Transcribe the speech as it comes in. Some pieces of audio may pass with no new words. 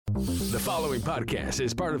The following podcast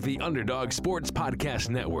is part of the Underdog Sports Podcast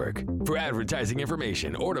Network. For advertising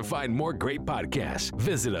information or to find more great podcasts,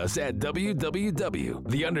 visit us at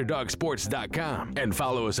www.theunderdogsports.com and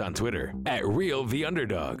follow us on Twitter at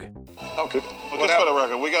RealTheUnderdog. Okay. Well, just for the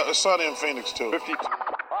record, we got a Sunny in Phoenix too. 50.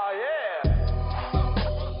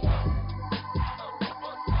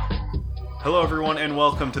 Hello, everyone, and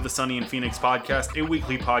welcome to the Sunny in Phoenix podcast, a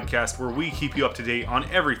weekly podcast where we keep you up to date on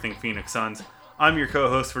everything Phoenix Suns. I'm your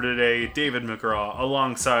co-host for today, David McGraw,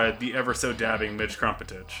 alongside the ever-so-dabbing Mitch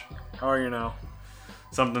Krumpetich. How are you now?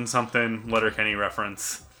 Something, Letterkenny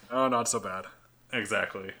reference. Oh, not so bad.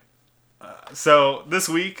 Exactly. So, this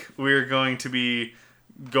week, we're going to be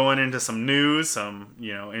going into some news, some,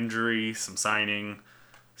 injury, some signing,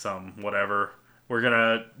 some whatever. We're going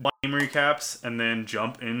to game recaps and then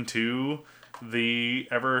jump into the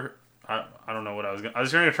I don't know what I was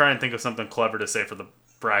going to try and think of something clever to say for the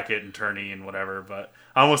bracket and tourney and whatever, but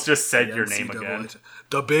I almost just said your name again.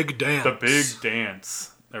 The Big Dance. The Big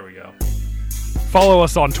Dance. There we go. Follow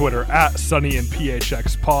us on Twitter at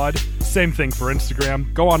SunnyandPHXPod. Same thing for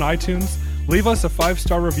Instagram. Go on iTunes, leave us a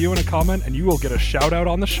 5-star review and a comment, and you will get a shout out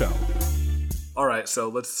on the show. All right, so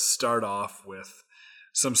let's start off with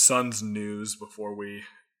some Suns news before we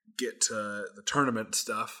get to the tournament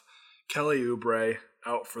stuff. Kelly Oubre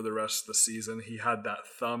out for the rest of the season. He had that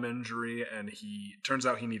thumb injury, and turns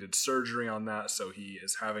out he needed surgery on that, so he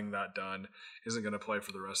is having that done. Isn't going to play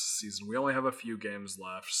for the rest of the season. We only have a few games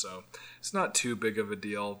left, so it's not too big of a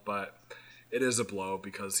deal, but it is a blow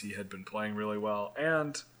because he had been playing really well.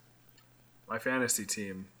 And my fantasy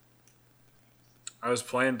team, I was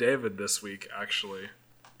playing David this week, actually,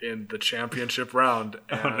 in the championship round,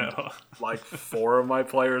 and like 4 of my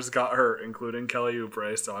players got hurt, including Kelly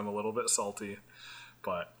Oubre, so I'm a little bit salty.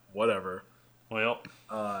 But whatever. Well,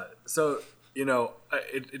 so,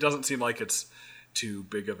 it doesn't seem like it's too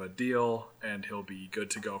big of a deal, and he'll be good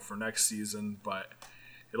to go for next season, but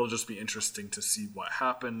it'll just be interesting to see what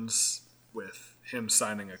happens with him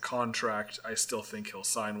signing a contract. I still think he'll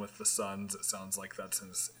sign with the Suns. It sounds like that's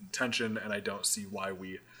his intention, and I don't see why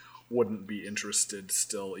we wouldn't be interested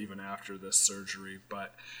still even after this surgery.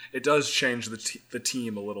 But it does change the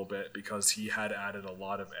team a little bit because he had added a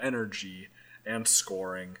lot of energy and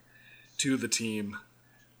scoring to the team.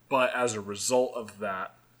 But as a result of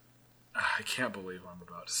that, I can't believe I'm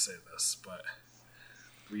about to say this, but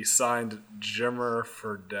we signed Jimmer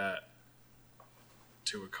Fredette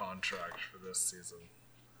to a contract for this season.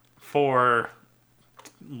 For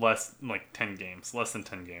less than 10 games.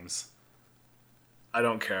 I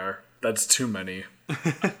don't care. That's too many.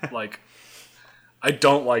 I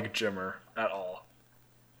don't like Jimmer at all.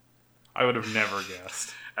 I would have never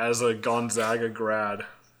guessed. As a Gonzaga grad,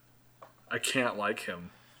 I can't like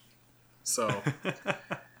him. So,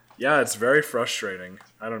 yeah, it's very frustrating.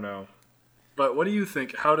 I don't know. But what do you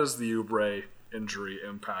think? How does the Oubre injury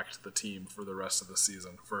impact the team for the rest of the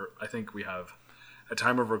season? I think we have, at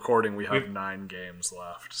time of recording, we have 9 games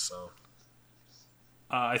left. So,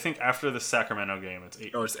 I think after the Sacramento game, it's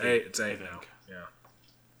 8. Oh, it's 8. It's 8 now. Yeah.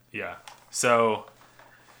 Yeah. So,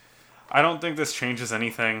 I don't think this changes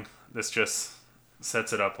anything. This just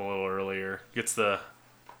sets it up a little earlier. Gets the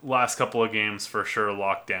last couple of games for sure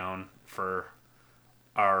locked down for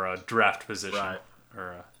our draft position. Right.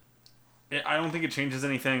 I don't think it changes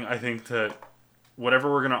anything. I think that whatever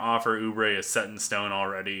we're going to offer Oubre is set in stone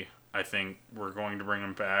already. I think we're going to bring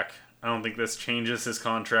him back. I don't think this changes his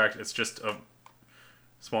contract. It's just a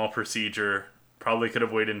small procedure. Probably could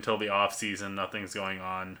have waited until the off season. Nothing's going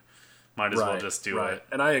on. Might as well just do it.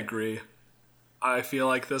 And I agree. I feel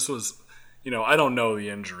like this was, I don't know the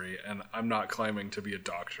injury, and I'm not claiming to be a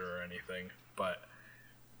doctor or anything, but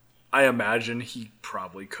I imagine he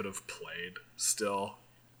probably could have played still,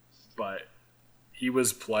 but he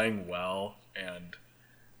was playing well, and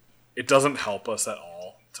it doesn't help us at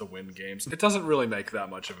all to win games. It doesn't really make that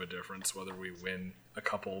much of a difference whether we win a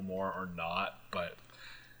couple more or not, but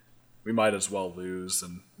we might as well lose,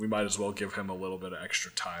 and we might as well give him a little bit of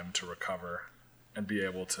extra time to recover and be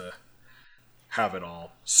able to have it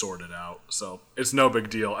all sorted out. So it's no big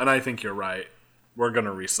deal, and I think you're right. We're going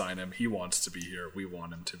to re-sign him. He wants to be here. We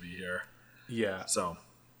want him to be here. Yeah. So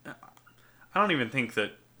I don't even think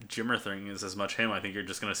that Jimmer thing is as much him. I think you're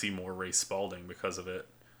just going to see more Ray Spalding because of it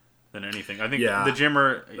than anything. I think the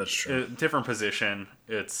Jimmer, that's true. Different position.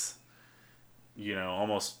 It's,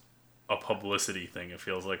 almost a publicity thing, it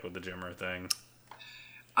feels like, with the Jimmer thing.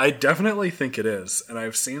 I definitely think it is, and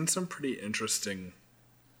I've seen some pretty interesting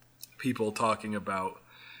people talking about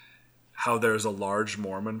how there's a large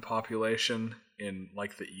Mormon population in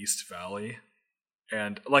the East Valley.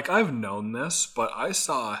 And I've known this, but I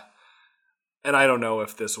saw and I don't know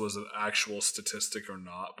if this was an actual statistic or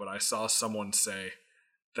not, but I saw someone say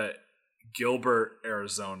that Gilbert,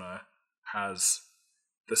 Arizona has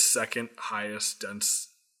the second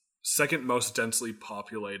most densely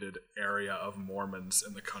populated area of Mormons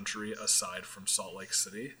in the country aside from Salt Lake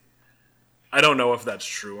City. I don't know if that's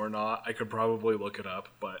true or not. I could probably look it up,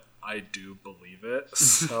 but I do believe it.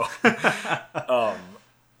 So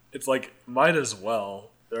it's like, might as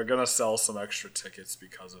well. They're going to sell some extra tickets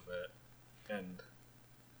because of it. And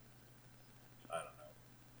I don't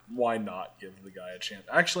know. Why not give the guy a chance?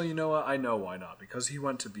 Actually, you know what? I know why not. Because he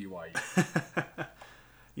went to BYU.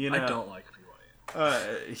 I don't like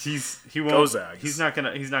BYU. He won't. Go Zags. He's not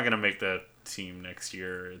gonna make the team next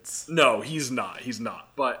year. No, he's not. He's not.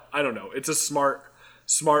 But I don't know. It's a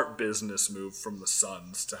smart business move from the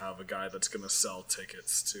Suns to have a guy that's going to sell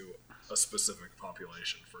tickets to a specific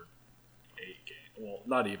population for 8 games. Well,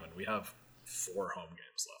 not even. We have 4 home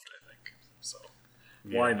games left, I think. So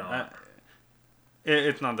why not?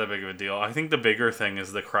 It's not that big of a deal. I think the bigger thing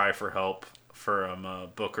is the cry for help from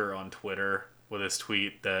Booker on Twitter with his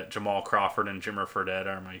tweet that Jamal Crawford and Jimmer Fredette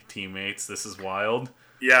are my teammates. This is wild.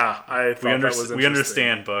 Yeah, I thought that was interesting. We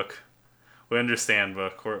understand, Book. We understand,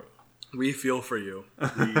 Book. We feel for you.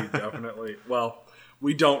 We definitely... Well,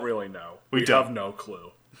 we don't really know. We have no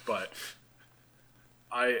clue. But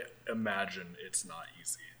I imagine it's not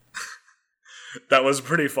easy. That was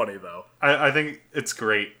pretty funny, though. I think it's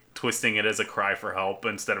great twisting it as a cry for help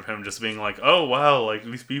instead of him just being like, oh, wow, like,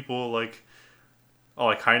 these people, like... Oh,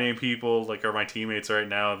 like, high-name people, like, are my teammates right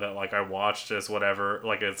now that, like, I watched as whatever,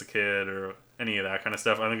 like, as a kid or any of that kind of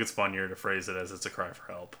stuff. I think it's funnier to phrase it as it's a cry for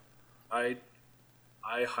help. I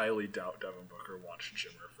highly doubt Devin Booker watched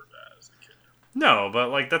Jimmer Fredette as a kid. No, but,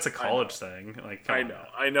 like, that's a college thing. Like, I know.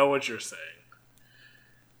 I know what you're saying.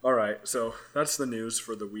 All right, so that's the news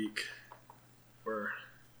for the week.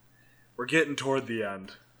 We're getting toward the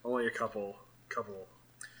end. Only a couple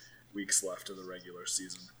weeks left of the regular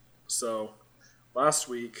season. So... Last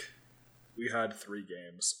week, we had 3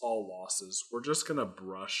 games, all losses. We're just going to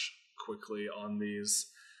brush quickly on these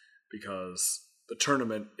because the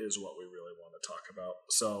tournament is what we really want to talk about.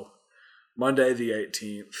 So, Monday the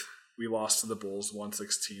 18th, we lost to the Bulls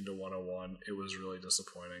 116 to 101. It was really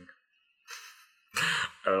disappointing.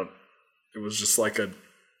 It was just like a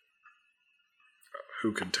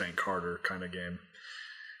who could tank harder kind of game.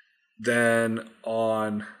 Then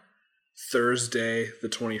on Thursday, the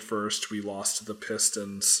 21st, we lost to the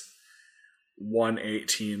Pistons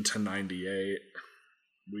 118 to 98.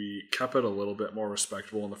 We kept it a little bit more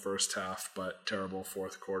respectable in the first half, but terrible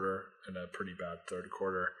fourth quarter and a pretty bad third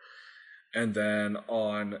quarter. And then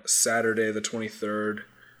on Saturday, the 23rd,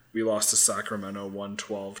 we lost to Sacramento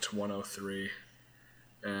 112 to 103.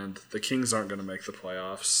 And the Kings aren't going to make the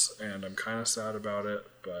playoffs, and I'm kind of sad about it,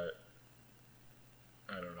 but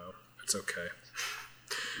I don't know. It's okay.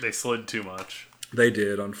 They slid too much. They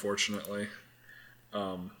did, unfortunately.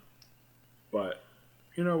 But,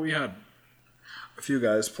 you know, we had a few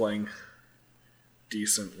guys playing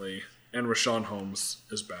decently, and Rashawn Holmes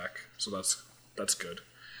is back, so that's good.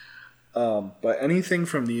 But anything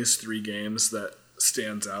from these 3 games that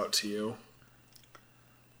stands out to you?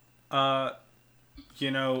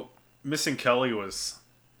 You know, missing Kelly was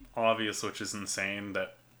obvious, which is insane.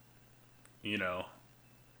 That, you know,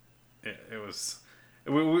 it was...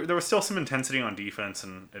 there was still some intensity on defense,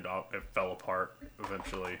 and it fell apart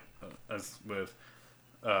eventually, as with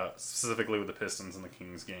specifically with the Pistons and the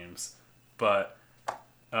Kings games. But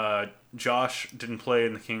Josh didn't play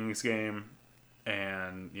in the Kings game,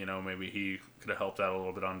 and you know maybe he could have helped out a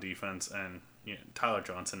little bit on defense. And you know, Tyler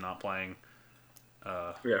Johnson not playing,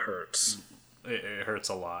 it hurts. It hurts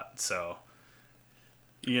a lot. So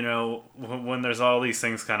you know when there's all these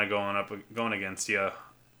things kind of going against you.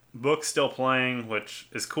 Book's still playing, which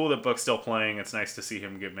is cool that Book's still playing. It's nice to see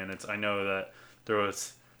him get minutes. I know that there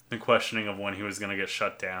was the questioning of when he was going to get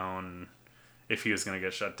shut down, if he was going to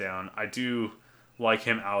get shut down. I do like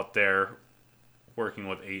him out there working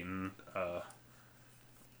with Ayton,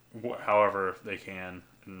 however they can,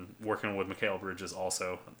 and working with Mikal Bridges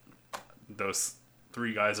also. Those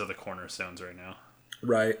 3 guys are the cornerstones right now.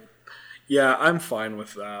 Right. Yeah, I'm fine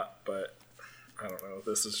with that, but I don't know.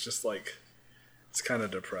 This is just like... It's kind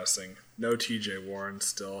of depressing. No TJ Warren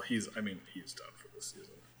still. He's done for this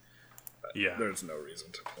season. Yeah. There's no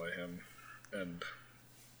reason to play him. And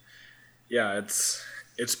yeah,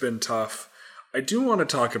 it's been tough. I do want to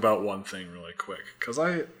talk about one thing really quick, because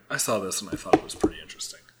I saw this and I thought it was pretty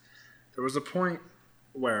interesting. There was a point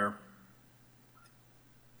where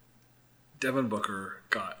Devin Booker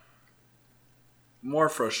got more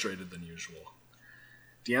frustrated than usual.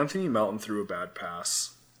 DeAnthony Melton threw a bad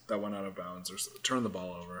pass, that went out of bounds or turned the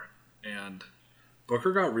ball over. And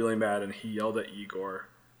Booker got really mad and he yelled at Igor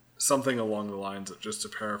something along the lines of, just to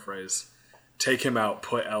paraphrase, take him out,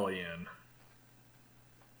 put Ellie in.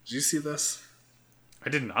 Did you see this? I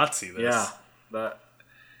did not see this. Yeah.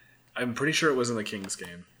 I'm pretty sure it was in the Kings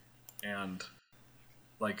game. And,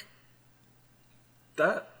 like,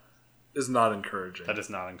 that is not encouraging. That is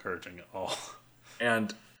not encouraging at all.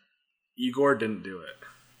 And Igor didn't do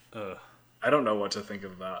it. I don't know what to think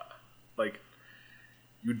of that. Like,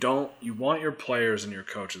 you want your players and your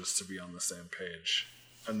coaches to be on the same page.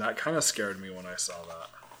 And that kind of scared me when I saw that.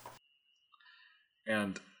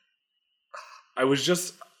 And I was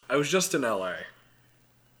just in LA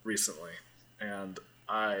recently, and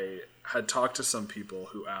I had talked to some people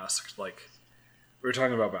who asked, like, we were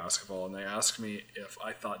talking about basketball, and they asked me if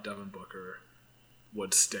I thought Devin Booker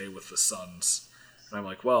would stay with the Suns. And I'm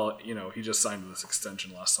like, well, you know, he just signed this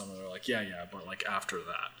extension last summer. They're like, yeah, but like after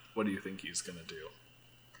that, what do you think he's going to do?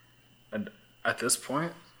 And at this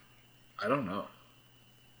point, I don't know.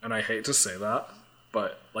 And I hate to say that,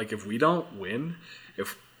 but like if we don't win,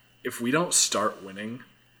 if we don't start winning,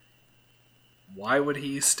 why would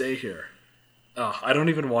he stay here? I don't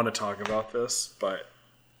even want to talk about this, but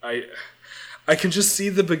I can just see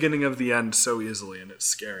the beginning of the end so easily, and it's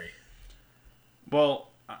scary. Well,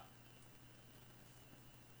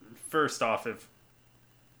 first off, if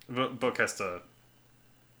Book has to,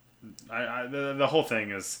 the whole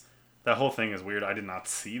thing is weird. I did not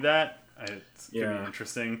see that. It's gonna be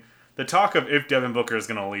interesting. The talk of if Devin Booker is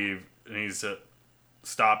gonna leave, it needs to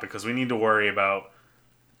stop because we need to worry about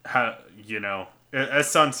how, you know, as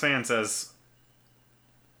Suns fans, as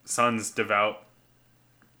Suns devout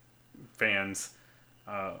fans,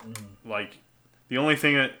 like the only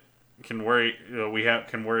thing that can worry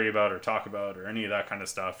can worry about or talk about or any of that kind of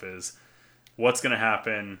stuff is what's going to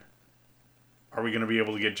happen. Are we going to be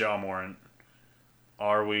able to get Ja Morant?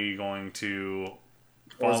 Are we going to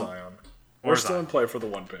or Zion? We're still in play for the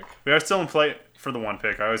 1 pick. We are still in play for the 1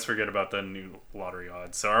 pick. I always forget about the new lottery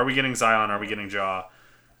odds. So are we getting Zion? Are we getting Ja?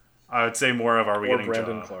 I would say more of are we getting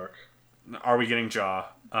Brandon Ja? Clark. Are we getting Ja?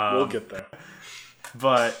 We'll get there.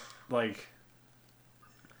 But like,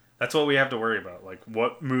 that's what we have to worry about. Like,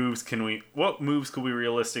 what moves could we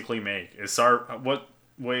realistically make? What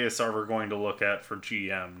way is Sarver going to look at for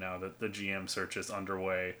GM now that the GM search is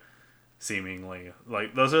underway? Seemingly,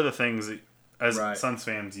 like those are the things that, as Suns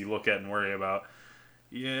fans, you look at and worry about.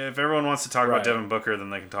 Yeah, if everyone wants to talk about Devin Booker,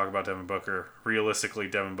 then they can talk about Devin Booker. Realistically,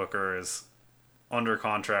 Devin Booker is under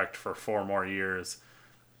contract for 4 more years.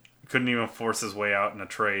 Couldn't even force his way out in a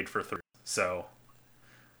trade for 3. So,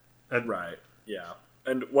 yeah.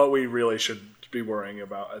 And what we really should be worrying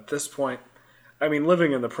about at this point, I mean,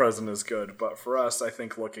 living in the present is good, but for us, I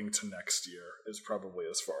think looking to next year is probably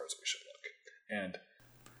as far as we should look. And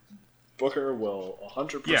Booker will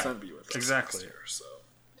 100% be with us next year. So,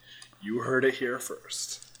 you heard it here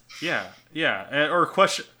first. Yeah.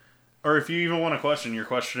 Or if you even want to question, you're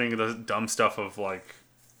questioning the dumb stuff of like,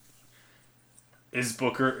 is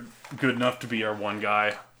Booker good enough to be our one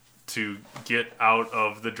guy to get out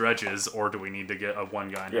of the dredges, or do we need to get a one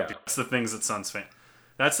guy? That's the things that Suns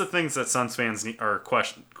fans are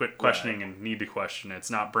questioning and need to question.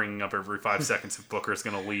 It's not bringing up every 5 seconds if Booker's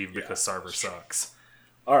going to leave because Sarver sucks.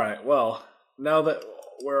 All right, well, now that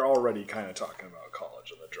we're already kind of talking about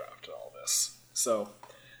college and the draft and all this, so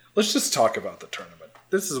let's just talk about the tournament.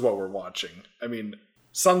 This is what we're watching. I mean,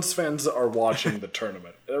 Suns fans are watching the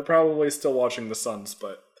tournament. They're probably still watching the Suns,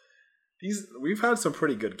 but we've had some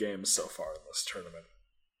pretty good games so far in this tournament.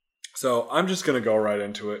 So I'm just going to go right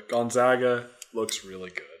into it. Gonzaga looks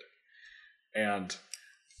really good. And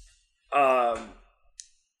I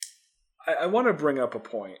want to bring up a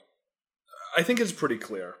point. I think it's pretty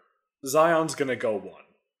clear. Zion's going to go 1.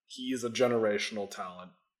 He's a generational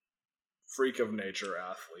talent, freak of nature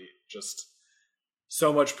athlete, just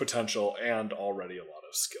so much potential and already a lot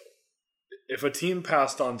of skill. If a team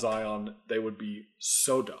passed on Zion, they would be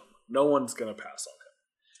so dumb. No one's going to pass on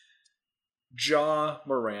him. Ja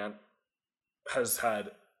Morant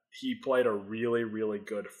he played a really, really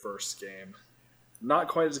good first game. Not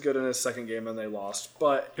quite as good in his second game, and they lost,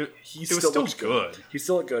 but he still looked good. He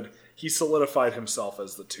still looked good. He solidified himself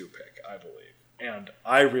as the 2 pick, I believe. And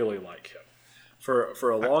I really like him. For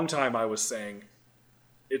a long time, I was saying,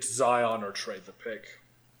 it's Zion or trade the pick.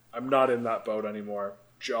 I'm not in that boat anymore.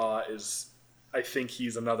 I think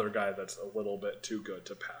he's another guy that's a little bit too good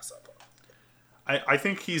to pass up on. I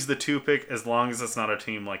think he's the 2 pick as long as it's not a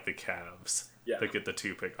team like the Cavs that get the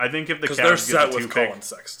 2 pick. I think if the Cavs they're set get the 2 with pick, Colin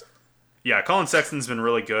Sexton. Yeah, Colin Sexton's been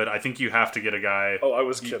really good. I think you have to get a guy. Oh, I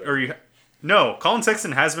was kidding. No, Colin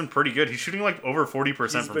Sexton has been pretty good. He's shooting like over 40%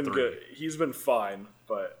 He's from been three. good. He's been fine,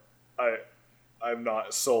 but I'm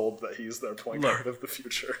not sold that he's their point guard of the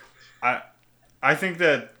future. I think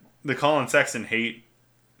that the Colin Sexton hate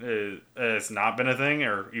has not been a thing,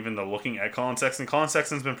 or even the looking at Colin Sexton. Colin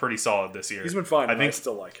Sexton's been pretty solid this year. He's been fine. I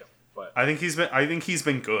still like him, but I think he's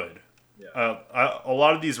been good. Yeah. A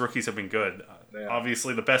lot of these rookies have been good. Yeah.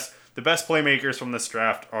 Obviously, the best playmakers from this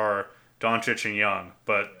draft are Doncic and Young,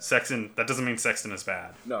 but Sexton, that doesn't mean Sexton is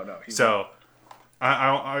bad. No.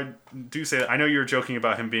 I do say that. I know you're joking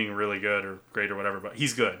about him being really good or great or whatever, but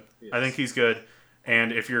he's good. Yes. I think he's good.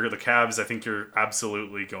 And if you're the Cavs, I think you're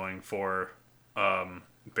absolutely going for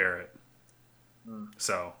Barrett.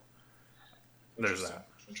 So there's that.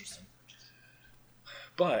 Interesting.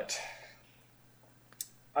 But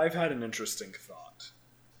I've had an interesting thought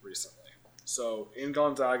recently. So in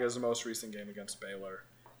Gonzaga's most recent game against Baylor,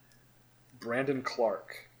 Brandon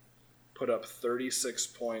Clark put up 36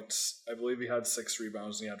 points. I believe he had 6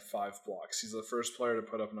 rebounds and he had 5 blocks. He's the first player to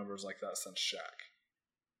put up numbers like that since Shaq.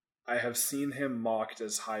 I have seen him mocked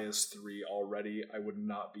as high as 3 already. I would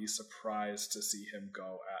not be surprised to see him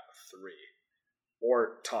go at 3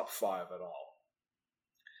 or top 5 at all.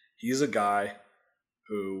 He's a guy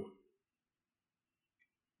who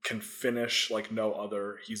can finish like no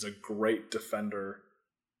other. He's a great defender,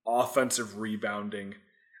 offensive rebounding.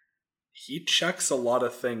 He checks a lot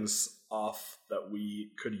of things off that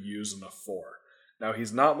we could use in a 4. Now,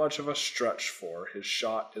 he's not much of a stretch 4. His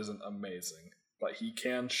shot isn't amazing, but he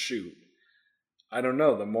can shoot. I don't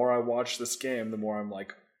know. The more I watch this game, the more I'm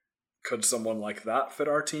like, could someone like that fit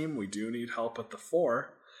our team? We do need help at the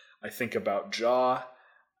 4. I think about Ja.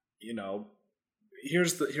 You know,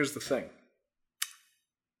 here's the thing.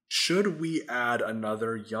 Should we add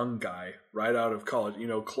another young guy right out of college? You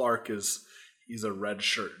know, Clark he's a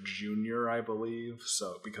redshirt junior, I believe,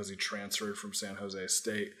 so because he transferred from San Jose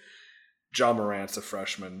State. Ja Morant's a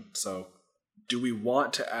freshman, so do we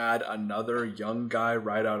want to add another young guy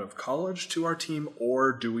right out of college to our team,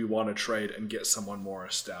 or do we want to trade and get someone more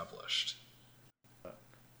established?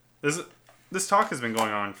 This talk has been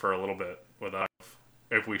going on for a little bit with us,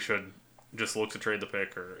 if we should just look to trade the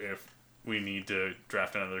pick or if we need to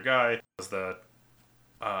draft another guy. The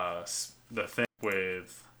thing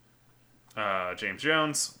with James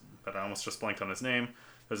Jones, but I almost just blanked on his name.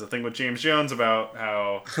 There's a thing with James Jones about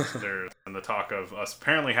how there's the talk of us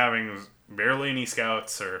apparently having barely any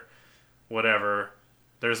scouts or whatever.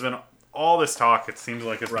 There's been all this talk. It seems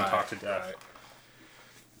like it's been talked to death. Right.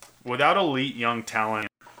 Without elite young talent,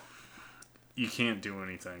 you can't do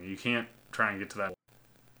anything. You can't try and get to that.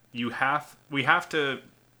 You have to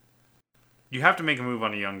make a move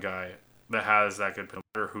on a young guy that has that good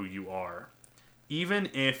potential, who you are. Even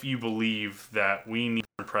if you believe that we need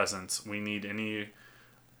presence, we need any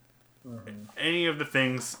of the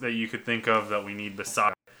things that you could think of that we need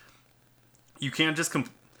besides, you can't just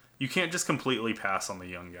completely pass on the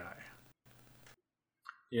young guy.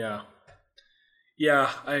 Yeah,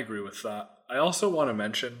 I agree with that. I also want to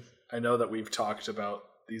mention, I know that we've talked about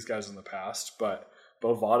these guys in the past, but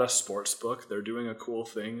Bovada Sportsbook, they're doing a cool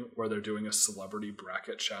thing where they're doing a celebrity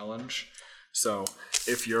bracket challenge. So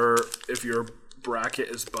if your bracket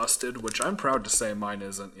is busted, which I'm proud to say mine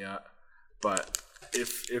isn't yet, but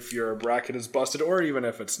if your bracket is busted, or even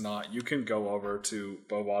if it's not, you can go over to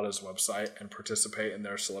Bovada's website and participate in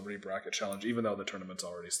their celebrity bracket challenge, even though the tournament's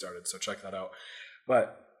already started. So check that out.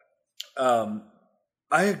 But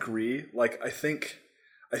I agree. Like, I think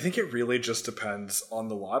it really just depends on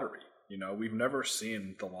the lottery. You know, we've never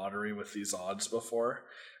seen the lottery with these odds before.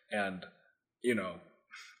 And, you know,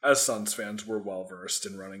 as Suns fans, we're well versed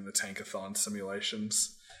in running the tankathon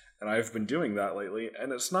simulations. And I've been doing that lately.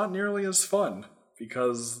 And it's not nearly as fun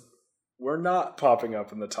because we're not popping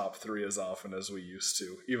up in the top 3 as often as we used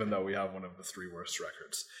to, even though we have one of the 3 worst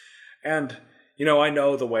records. And, you know, I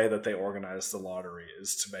know the way that they organize the lottery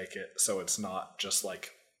is to make it so it's not just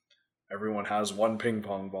like everyone has one ping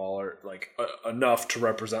pong ball or like enough to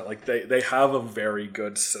represent. Like they have a very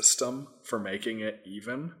good system for making it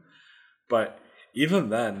even. But even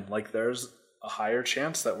then, like there's a higher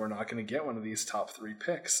chance that we're not going to get one of these top 3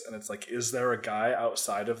 picks. And it's like, is there a guy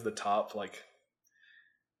outside of the top like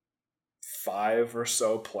 5 or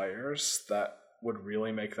so players that would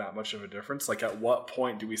really make that much of a difference? Like, at what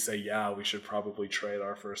point do we say, yeah, we should probably trade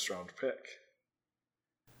our first round pick?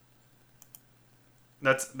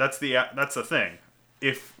 That's the thing.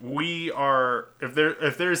 If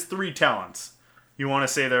there's 3 talents, you want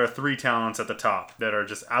to say there are 3 talents at the top that are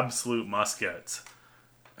just absolute must-gets.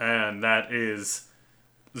 And that is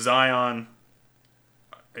Zion,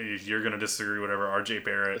 you're going to disagree, whatever, RJ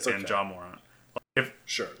Barrett, and Ja Morant.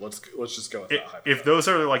 Sure, let's just go with if, that. if those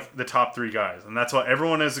are like the top 3 guys, and that's what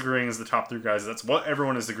everyone is agreeing is the top 3 guys, that's what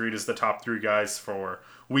everyone has agreed is the top 3 guys for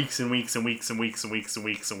weeks and weeks and weeks and weeks and weeks and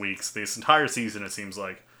weeks and weeks. This entire season, it seems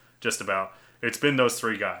like, just about, it's been those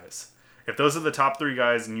 3 guys. If those are the top 3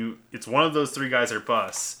 guys and it's one of those 3 guys or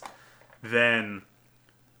bust, then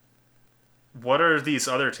what are these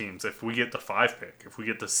other teams? If we get the 5 pick, if we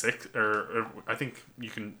get the 6, or I think you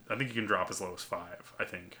can drop as low as 5. I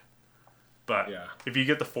think. But if you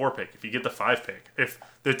get the 4 pick, if you get the 5 pick, if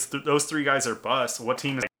those 3 guys are bust, what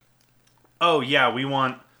team is like, oh yeah, we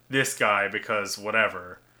want this guy because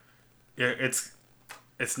whatever. It's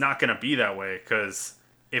not going to be that way, because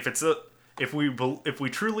if we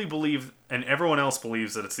truly believe and everyone else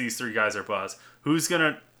believes that it's these 3 guys are bust, who's going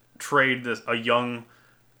to trade a young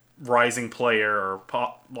rising player or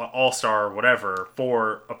all-star or whatever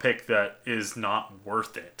for a pick that is not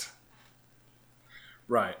worth it?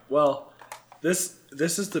 Right. Well, This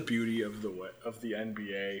is the beauty of the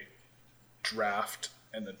NBA draft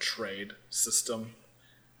and the trade system,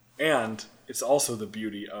 and it's also the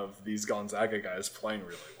beauty of these Gonzaga guys playing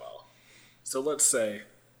really well. So let's say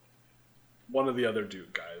one of the other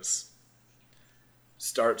Duke guys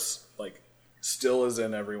starts, like, still is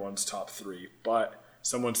in everyone's top 3, but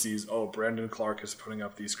someone sees, oh, Brandon Clark is putting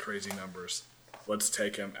up these crazy numbers. Let's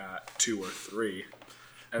take him at 2 or 3.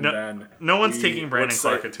 And then no one's taking Brandon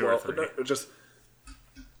Clark at 2 or 3.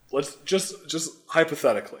 Let's just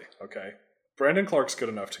hypothetically, okay? Brandon Clark's good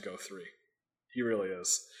enough to go 3. He really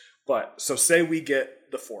is. But so say we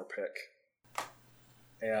get the 4 pick,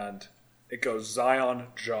 and it goes Zion,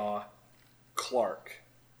 Ja, Clark,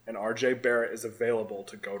 and RJ Barrett is available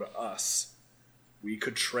to go to us. We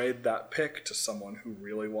could trade that pick to someone who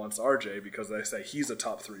really wants RJ because they say he's a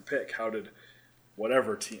top 3 pick. How did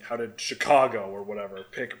Chicago or whatever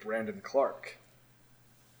pick Brandon Clark?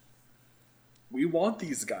 We want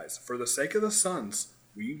these guys. For the sake of the Suns,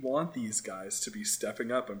 we want these guys to be stepping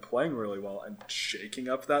up and playing really well and shaking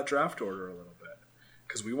up that draft order a little bit.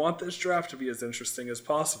 Because we want this draft to be as interesting as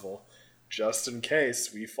possible, just in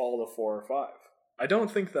case we fall to 4 or 5. I don't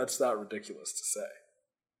think that's that ridiculous to say.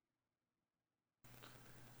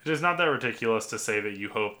 It is not that ridiculous to say that you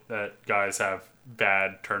hope that guys have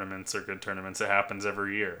bad tournaments or good tournaments. It happens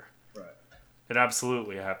every year. Right. It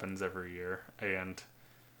absolutely happens every year, and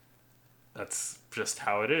that's just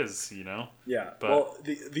how it is, you know? Yeah. But, well,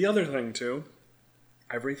 the other thing, too,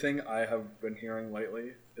 everything I have been hearing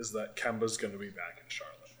lately is that Kemba's going to be back in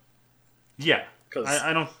Charlotte. Yeah.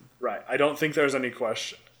 I don't... Right. I don't think there's any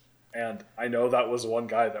question. And I know that was one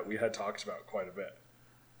guy that we had talked about quite a bit.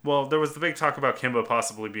 Well, there was the big talk about Kemba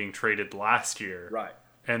possibly being traded last year. Right.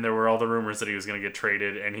 And there were all the rumors that he was going to get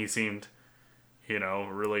traded, and he seemed,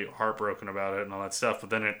 really heartbroken about it and all that stuff. But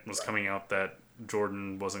then it was coming out that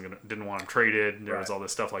Jordan didn't want him traded, and there was all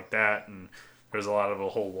this stuff like that, and there was a lot of a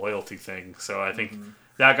whole loyalty thing. So I think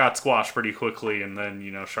that got squashed pretty quickly, and then,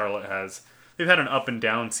 Charlotte they've had an up and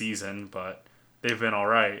down season, but they've been all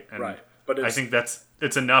right. And right. But I think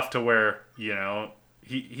it's enough to where,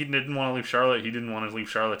 he didn't want to leave Charlotte. He didn't want to leave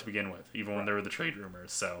Charlotte to begin with, even when there were the trade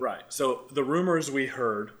rumors. So right. So the rumors we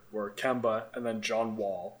heard were Kemba and then John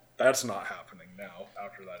Wall. That's not happening now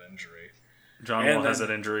after that injury. John Wall has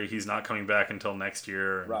that injury. He's not coming back until next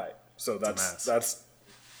year. Right. So that's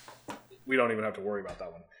we don't even have to worry about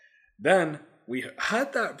that one. Then we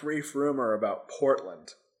had that brief rumor about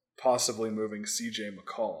Portland possibly moving CJ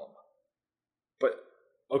McCollum. But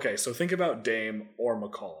okay, so think about Dame or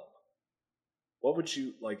McCollum. What would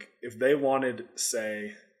you like if they wanted,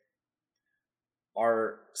 say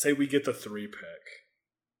we get the 3 pick.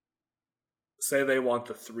 Say they want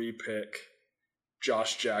the 3 pick,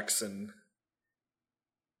 Josh Jackson,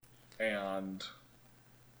 and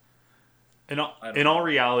in all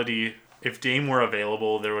reality, if Dame were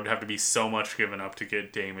available, there would have to be so much given up to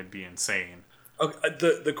get Dame. It'd be insane. Okay,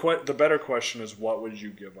 the better question is, what would you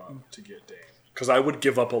give up to get Dame? Because I would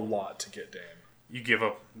give up a lot to get Dame. You give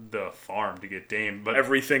up the farm to get Dame, but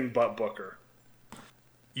everything but Booker.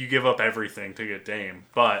 You give up everything to get Dame,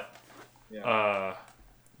 but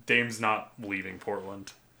Dame's not leaving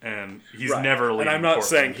Portland, and he's never leaving. And I'm not Portland.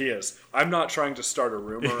 saying he is. I'm not trying to start a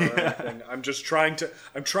rumor or anything. I'm just trying to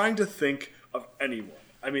think of anyone.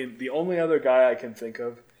 I mean, the only other guy I can think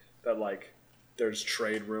of that there's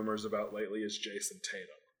trade rumors about lately is Jason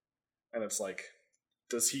Tatum, and it's like,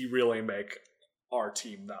 does he really make our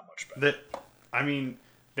team that much better?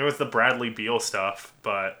 There was the Bradley Beal stuff,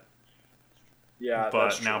 but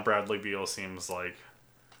that's now true. Bradley Beal seems like,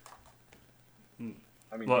 he's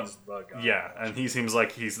the guy. Yeah, and he seems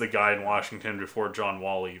like he's the guy in Washington before John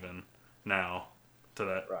Wall even now to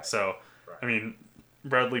that. Right. So, right.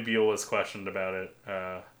 Bradley Beal was questioned about it.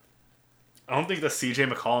 I don't think the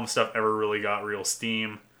CJ McCollum stuff ever really got real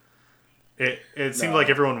steam. It seemed like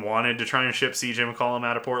everyone wanted to try and ship CJ McCollum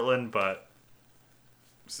out of Portland, but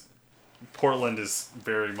Portland is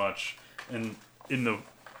very much in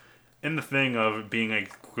the thing of being a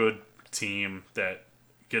good team that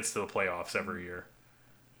gets to the playoffs every year,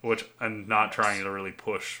 which I'm not trying to really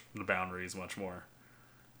push the boundaries much more.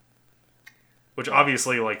 Which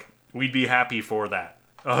obviously, like, we'd be happy for that.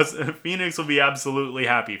 Phoenix would be absolutely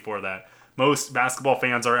happy for that. Most basketball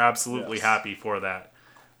fans are absolutely happy for that.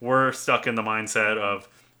 We're stuck in the mindset of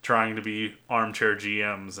trying to be armchair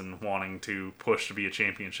GMs and wanting to push to be a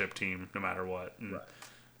championship team no matter what. And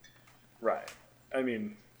Right. I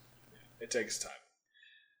mean, it takes time.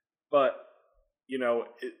 But, you know,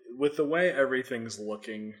 with the way everything's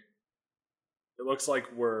looking, it looks like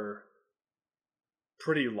we're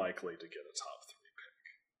pretty likely to get a top 3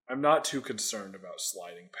 pick. I'm not too concerned about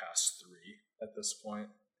sliding past 3 at this point.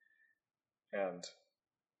 And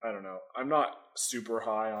I don't know. I'm not super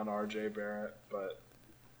high on RJ Barrett, but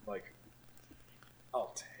like,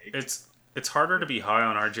 I'll take it. It's harder to be high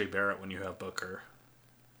on RJ Barrett when you have Booker,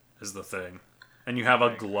 is the thing. And you have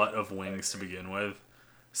a glut of wings to begin with.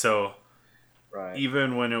 So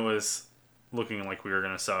even when it was looking like we were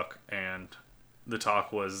going to suck and the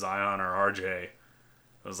talk was Zion or RJ,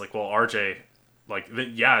 I was like, well, RJ, like,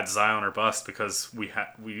 it's Zion or bust because we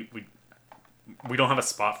don't have a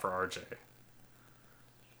spot for RJ.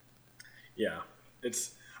 Yeah,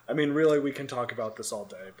 I mean, really, we can talk about this all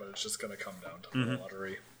day, but it's just going to come down to the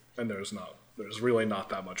lottery, and there's really not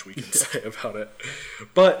that much we can say about it.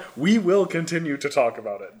 But we will continue to talk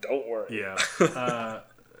about it. Don't worry. Yeah.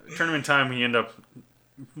 Tournament time, you end up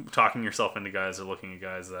talking yourself into guys or looking at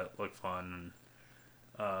guys that look fun.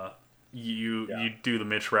 And, you do the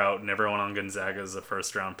Mitch route, and everyone on Gonzaga is a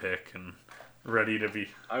first-round pick and ready to be.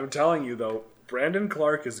 I'm telling you, though, Brandon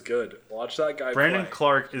Clark is good. Watch that guy Brandon play.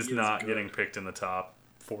 Clark is not getting picked in the top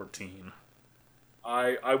 14.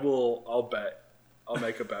 I'll bet. I'll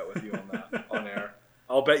make a bet with you on that on air.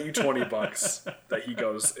 I'll bet you $20 that he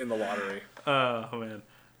goes in the lottery. Oh,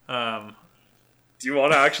 man. Do you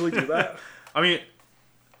want to actually do that? I mean,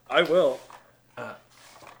 I will.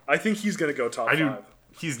 I think he's going to go top 5.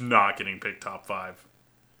 He's not getting picked top 5.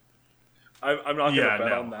 I'm not going to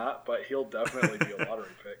bet on that, but he'll definitely be a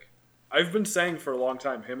lottery pick. I've been saying for a long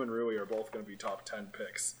time him and Rui are both going to be top 10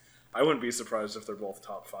 picks. I wouldn't be surprised if they're both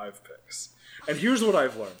top 5 picks. And here's what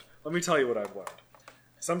I've learned. Let me tell you what I've learned.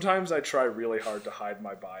 Sometimes I try really hard to hide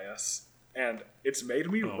my bias, and it's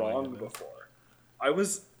made me wrong before. I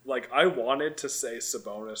wanted to say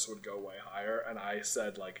Sabonis would go way higher, and I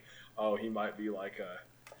said, like, oh, he might be like a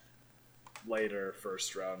later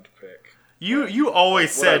first-round pick. You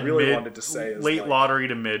always said late like, lottery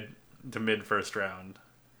to mid first round.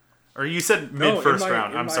 Or you said mid first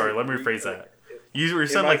round. I'm sorry, let me rephrase that. You were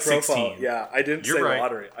saying like profile, 16. Yeah, I didn't say right.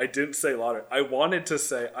 lottery. I didn't say lottery. I wanted to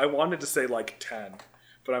say like 10.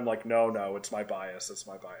 But I'm like, no, it's my bias. It's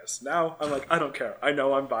my bias. Now I'm like, I don't care. I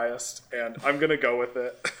know I'm biased, and I'm going to go with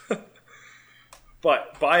it.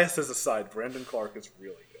 But biases aside, Brandon Clark is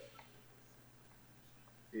really good.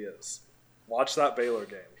 He is. Watch that Baylor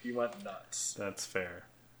game. He went nuts. That's fair.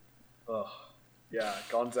 Ugh. Yeah,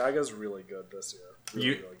 Gonzaga's really good this year.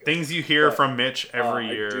 Really good. Things you hear from Mitch every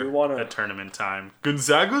year at tournament time.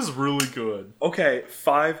 Gonzaga's really good. Okay,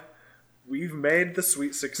 5. We've made the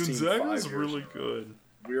Sweet 16 Gonzaga's 5 years really now. good.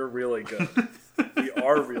 We're really good. We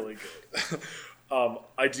are really good. I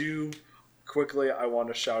want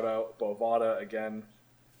to shout out Bovada again.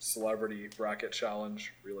 Celebrity Bracket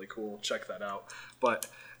Challenge. Really cool. Check that out. But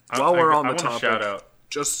while we're on the topic, shout out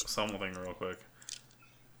just something real quick.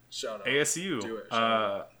 Shout out. ASU. Do it.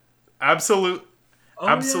 Absolutely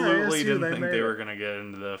ASU, didn't think they were going to get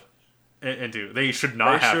into. They should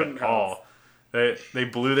not have at all. They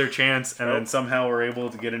blew their chance and then somehow were able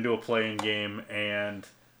to get into a play-in game and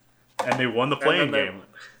they won the play-in game.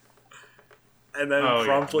 And then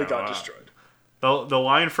promptly got destroyed. The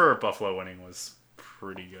line for Buffalo winning was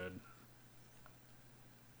pretty good.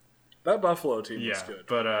 That Buffalo team was good.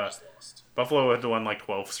 But Buffalo had won like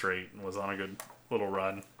 12 straight and was on a good little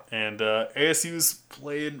run. And ASU's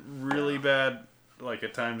played really bad, like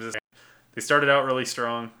at times. They started out really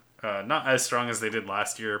strong, not as strong as they did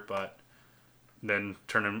last year, but then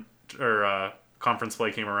conference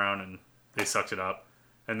play came around and they sucked it up.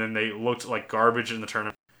 And then they looked like garbage in the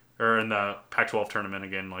tournament, or in the Pac-12 tournament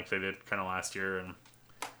again, like they did kind of last year. And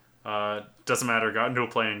doesn't matter. Got into a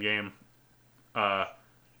play-in game.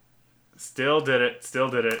 Still did it.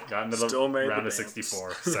 Got into the round of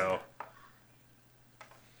 64. So.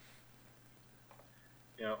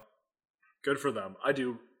 Yeah. Good for them.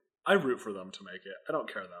 I root for them to make it. I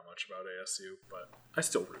don't care that much about ASU, but I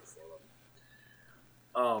still root for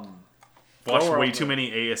them. Watched way too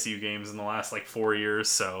many ASU games in the last 4 years,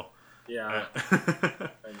 so yeah, I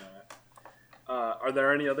know it. Are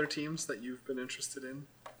there any other teams that you've been interested in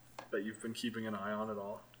that you've been keeping an eye on at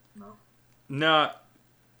all? No. No,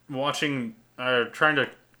 watching, trying to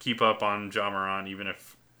keep up on Ja Morant, even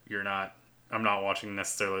if you're not. I'm not watching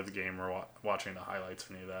necessarily the game or watching the highlights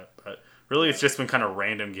or any of that, but really it's just been kind of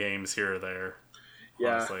random games here or there.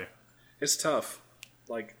 Yeah, honestly. It's tough.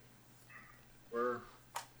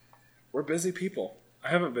 We're busy people. I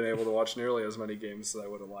haven't been able to watch nearly as many games as I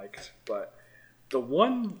would have liked, but the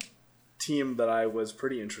one team that I was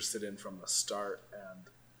pretty interested in from the start and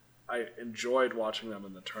I enjoyed watching them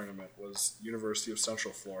in the tournament was University of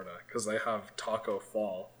Central Florida because they have Taco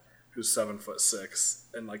Fall, who's 7'6",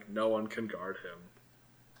 and no one can guard him.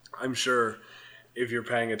 I'm sure if you're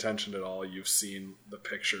paying attention at all, you've seen the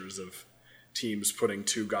pictures of teams putting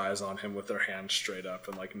two guys on him with their hands straight up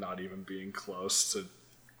and not even being close to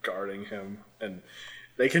guarding him, and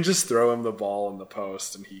they can just throw him the ball in the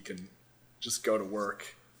post and he can just go to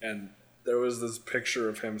work. And there was this picture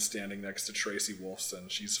of him standing next to Tracy Wolfson.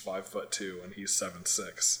 She's 5'2" and he's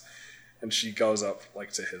 7'6", and she goes up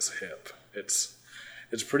to his hip. It's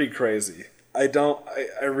pretty crazy. I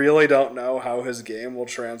really don't know how his game will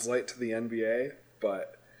translate to the NBA,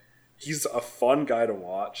 but he's a fun guy to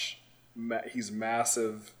watch. He's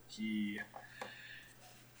massive.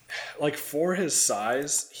 For his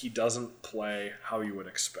size, he doesn't play how you would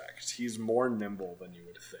expect. He's more nimble than you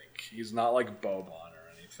would think. He's not like Boban or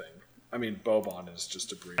anything. I mean, Boban is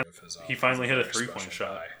just a breed of his own. He finally hit a three-point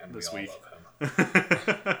shot this week. We all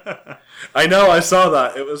love him. I know, I saw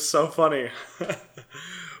that. It was so funny.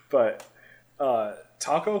 But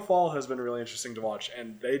Taco Fall has been really interesting to watch,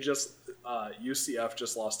 and they UCF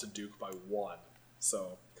just lost to Duke by 1.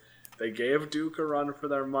 So they gave Duke a run for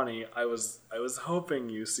their money. I was hoping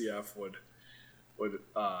UCF would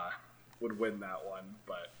win that one,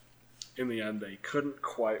 but in the end they couldn't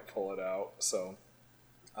quite pull it out. So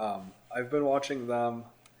I've been watching them.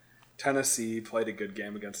 Tennessee played a good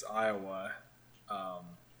game against Iowa,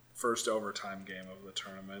 first overtime game of the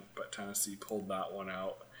tournament, but Tennessee pulled that one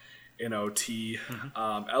out in OT.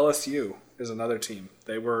 Mm-hmm. LSU is another team.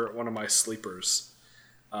 They were one of my sleepers.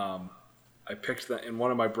 I picked them in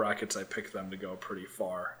one of my brackets. I picked them to go pretty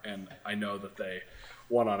far, and I know that they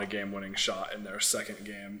won on a game-winning shot in their second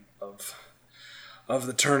game of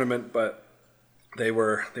the tournament. But they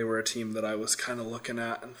were a team that I was kind of looking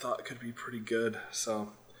at and thought could be pretty good.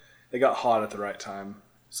 So they got hot at the right time.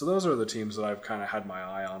 So those are the teams that I've kind of had my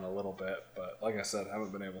eye on a little bit. But like I said, I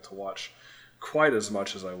haven't been able to watch quite as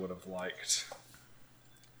much as I would have liked.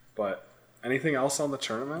 But anything else on the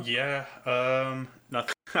tournament? Yeah,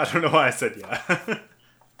 nothing. I don't know why I said yeah.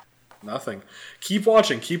 Nothing. Keep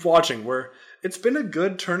watching. It's been a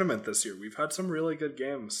good tournament this year. We've had some really good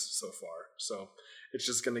games so far. So it's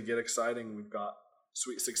just going to get exciting. We've got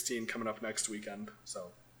Sweet 16 coming up next weekend.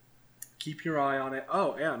 So keep your eye on it.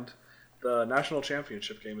 Oh, and the national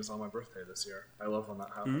championship game is on my birthday this year. I love when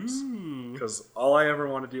that happens. Because all I ever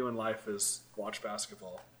want to do in life is watch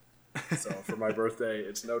basketball. So for my birthday,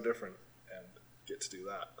 it's no different. And get to do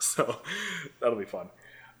that. So that'll be fun.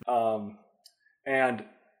 And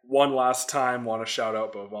one last time, want to shout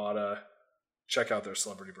out Bovada. Check out their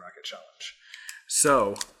Celebrity Bracket Challenge.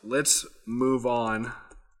 So let's move on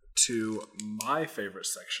to my favorite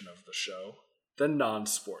section of the show, the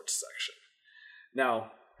non-sports section.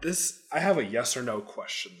 Now, I have a yes or no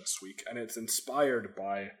question this week, and it's inspired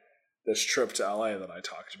by this trip to LA that I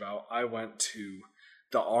talked about. I went to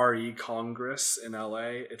the RE Congress in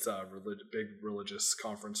LA. It's a big religious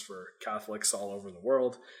conference for Catholics all over the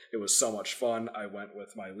world. It was so much fun. I went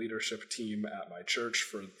with my leadership team at my church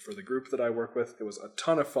for the group that I work with. It was a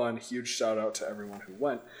ton of fun. Huge shout out to everyone who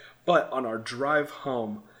went. But on our drive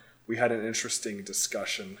home, we had an interesting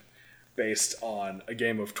discussion based on a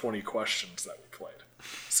game of 20 questions that we played.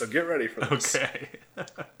 So get ready for this. Okay.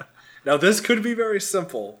 Now, this could be very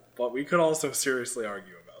simple, but we could also seriously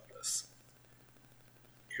argue about this.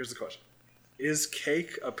 Here's the question. Is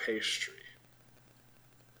cake a pastry?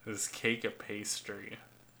 Is cake a pastry?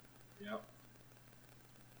 Yep.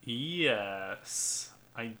 Yes,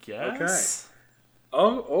 I guess.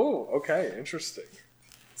 Okay. Okay. Interesting.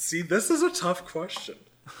 See, this is a tough question.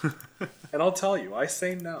 And I'll tell you, I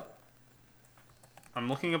say no. I'm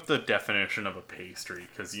looking up the definition of a pastry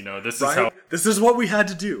because, this This is what we had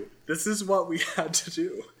to do.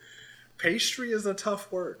 Pastry is a tough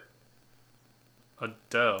word. A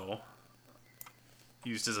dough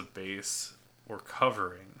used as a base or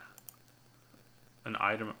covering an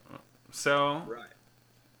item. So Right.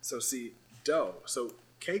 So see, dough. So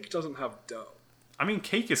cake doesn't have dough. I mean,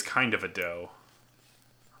 cake is kind of a dough.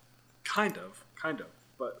 Kind of.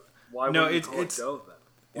 But why No, would you it's call it dough then?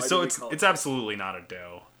 Why so do we it's call it it's absolutely not a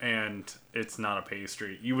dough, and it's not a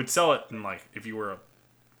pastry. You would sell it in like if you were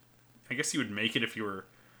I guess you would make it if you were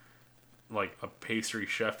like a pastry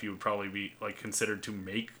chef. You would probably be like considered to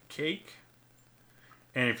make cake,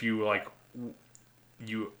 and if you like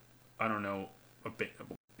I don't know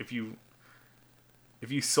if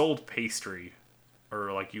you sold pastry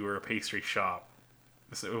or like you were a pastry shop,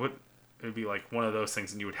 so it would be like one of those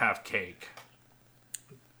things, and you would have cake.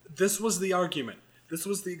 This was the argument. This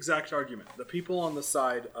was the exact argument. The people on the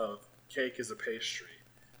side of cake is a pastry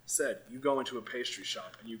said you go into a pastry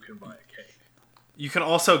shop and you can buy a cake. You can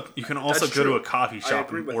also go true. to a coffee I shop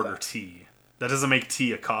agree and with order that. tea. That doesn't make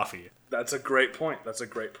tea a coffee. That's a great point.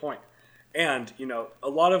 And, a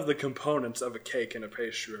lot of the components of a cake and a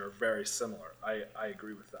pastry are very similar. I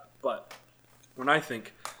agree with that. But when I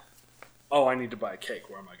think, oh, I need to buy a cake,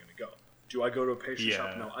 where am I going to go? Do I go to a pastry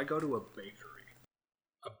shop? No, I go to a bakery.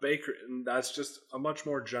 A bakery, and that's just a much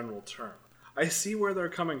more general term. I see where they're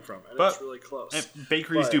coming from, and it's really close. And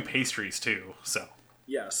bakeries But- do pastries too, so.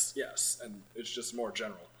 Yes, and it's just more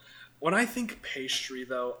general. When I think pastry,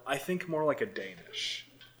 though, I think more like a Danish.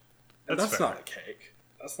 And That's that's fair. not a cake.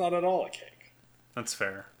 That's not at all a cake, That's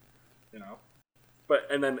fair. But,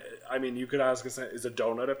 and then, I mean, you could ask us, is a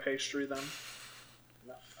donut a pastry then?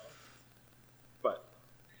 No. But,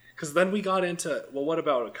 because then we got into, well, what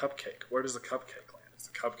about a cupcake? Where does a cupcake land? Is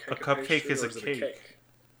a cupcake A cupcake pastry, is or a it cake.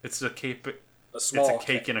 It's a cake. A small It's a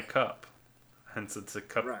cake in a cup. Hence, it's a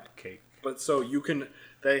cupcake. Right. But so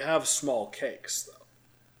they have small cakes though.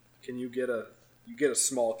 Can you get a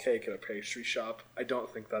small cake at a pastry shop? I don't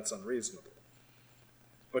think that's unreasonable.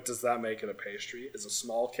 But does that make it a pastry? Is a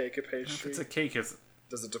small cake a If pastry? it's a cake,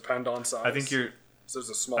 Does it depend on size? I think So there's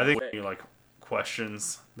a small I think cake. you like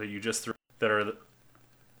questions that you just threw that are.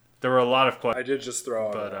 There were a lot of I questions, did just throw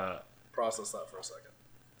out but process that for a second.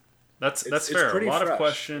 that's It's fair. A pretty lot fresh. of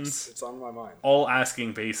questions, It's on my mind. all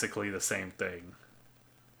asking basically the same thing,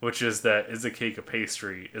 which is that is a cake a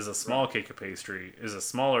pastry? Is a small cake a pastry? Is a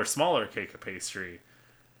smaller cake a pastry?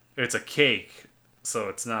 It's a cake, so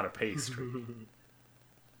it's not a pastry.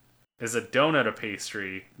 Is a donut a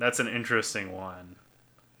pastry? That's an interesting one.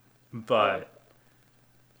 But,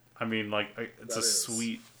 I mean, like, it's That a is.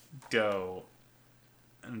 sweet dough.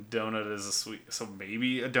 And donut is a sweet... So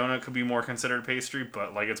maybe a donut could be more considered pastry,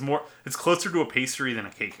 but, like, it's closer to a pastry than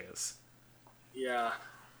a cake is. Yeah,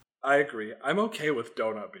 I agree. I'm okay with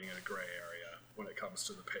donut being in a gray area when it comes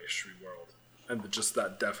to the pastry world. And just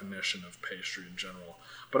that definition of pastry in general.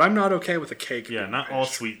 But I'm not okay with a cake Yeah, being not a all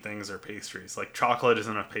pastry. sweet things are pastries. Like, chocolate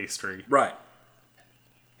isn't a pastry. Right.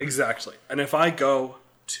 Exactly. And if I go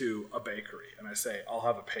to a bakery and I say, I'll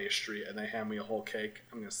have a pastry, and they hand me a whole cake,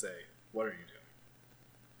 I'm going to say, what are you doing?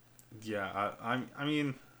 Yeah, I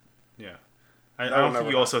mean, yeah. I That don't will think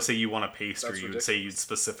never you also say you want a pastry. That's You would say you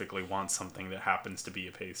specifically want something that happens to be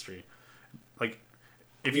a pastry. Like,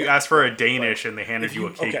 if you Yeah, ask for a Danish and they handed if you a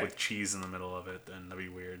you- cake okay. with cheese in the middle of it, then that'd be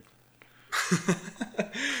weird.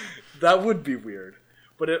 That would be weird.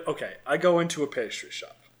 But, okay, I go into a pastry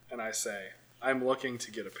shop and I say, I'm looking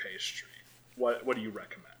to get a pastry. What do you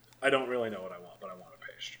recommend? I don't really know what I want, but I want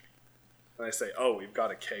a pastry. And I say, oh, we've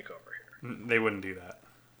got a cake over here. They wouldn't do that.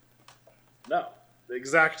 No,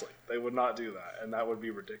 exactly. They would not do that, and that would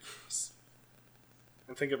be ridiculous.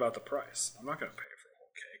 And think about the price. I'm not going to pay for a whole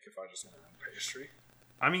cake if I just want one pastry.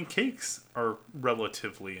 I mean, cakes are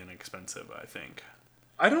relatively inexpensive, I think.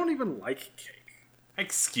 I don't even like cake.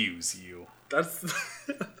 Excuse you. That's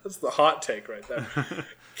that's the hot take right there.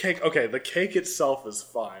 Cake. Okay, the cake itself is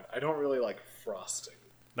fine. I don't really like frosting.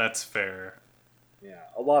 That's fair. Yeah,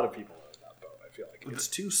 a lot of people are in that boat. I feel like it's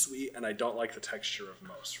too sweet, and I don't like the texture of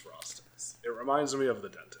most frostings. It reminds me of the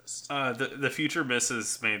dentist. The future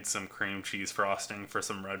missus made some cream cheese frosting for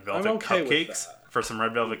some red velvet okay with cupcakes. that. For some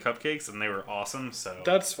red velvet cupcakes, and they were awesome. So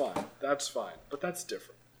That's fine. That's fine. But that's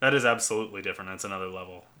different. that is absolutely different. That's another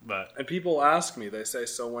level. But And people ask me, they say,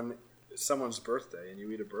 so when it's someone's birthday and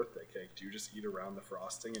you eat a birthday cake, do you just eat around the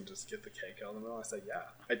frosting and just get the cake out of the middle? I say, yeah,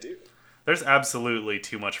 I do. there's absolutely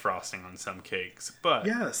too much frosting on some cakes. But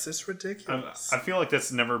Yes, it's ridiculous. I feel like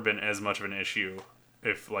that's never been as much of an issue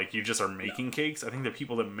if like you just are making cakes. I think the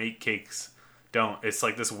people that make cakes don't. It's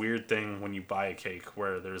like this weird thing when you buy a cake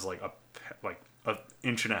where there's like a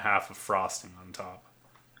inch and a half of frosting on top.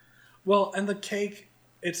 Well, and the cake,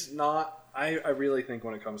 it's not... I really think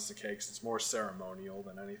when it comes to cakes, it's more ceremonial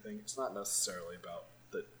than anything. It's not necessarily about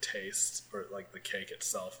the taste or like the cake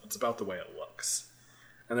itself. It's about the way it looks.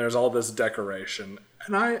 And there's all this decoration.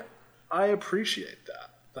 And I appreciate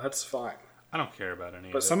that. That's fine. I don't care about any of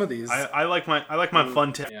it. But some of these... I like my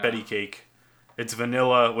Fun Betty cake. It's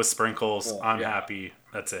vanilla with sprinkles. I'm happy.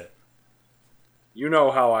 That's it. You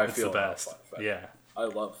know how I It's feel the best. about Funfetti. Yeah. I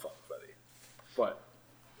love Funfetti. But,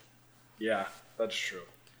 yeah, that's true.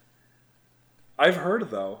 I've heard,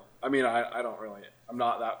 though, I mean, I don't really, I'm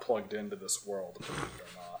not that plugged into this world, believe it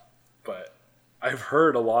or not, but I've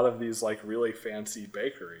heard a lot of these, like, really fancy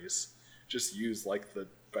bakeries just use, like, the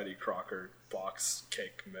Betty Crocker box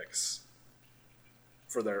cake mix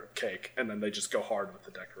for their cake, and then they just go hard with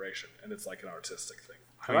the decoration, and it's like an artistic thing.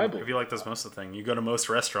 I feel like that's most of the thing. You go to most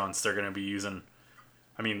restaurants, they're going to be using,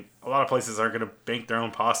 I mean, a lot of places aren't going to bake their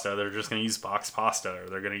own pasta. They're just going to use box pasta, or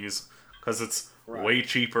they're going to use, because it's way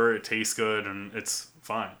cheaper, it tastes good, and it's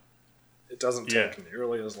fine. It doesn't take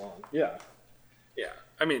nearly as long. Yeah. Yeah.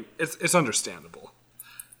 I mean, it's understandable.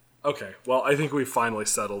 Okay, well, I think we finally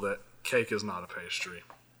settled it. Cake is not a pastry.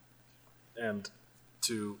 And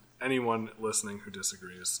to anyone listening who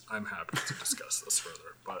disagrees, I'm happy to discuss this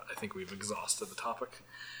further, but I think we've exhausted the topic.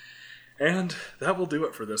 And that will do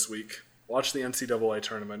it for this week. Watch the NCAA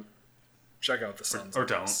tournament. Check out the Suns. Or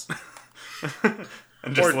don't.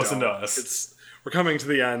 And just listen to us. We're coming to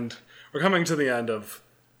the end. We're coming to the end of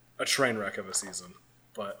a train wreck of a season,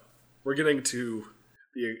 but we're getting to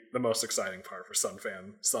the most exciting part for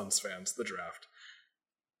Suns fans, the draft.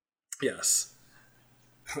 Yes.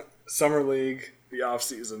 Summer League, the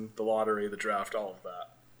offseason, the lottery, the draft, all of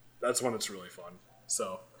that. That's when it's really fun.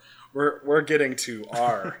 So we're getting to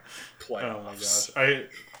our playoffs. Oh my gosh.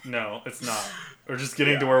 No, it's not. We're just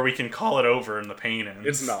getting to where we can call it over and the pain ends.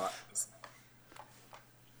 It's not.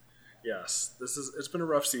 Yes, it's been a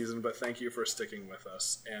rough season, but thank you for sticking with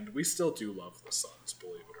us. And we still do love the Suns,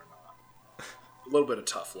 believe it or not. A little bit of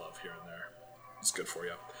tough love here and there. It's good for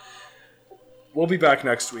you. We'll be back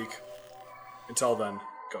next week. Until then,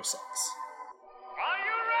 go Suns.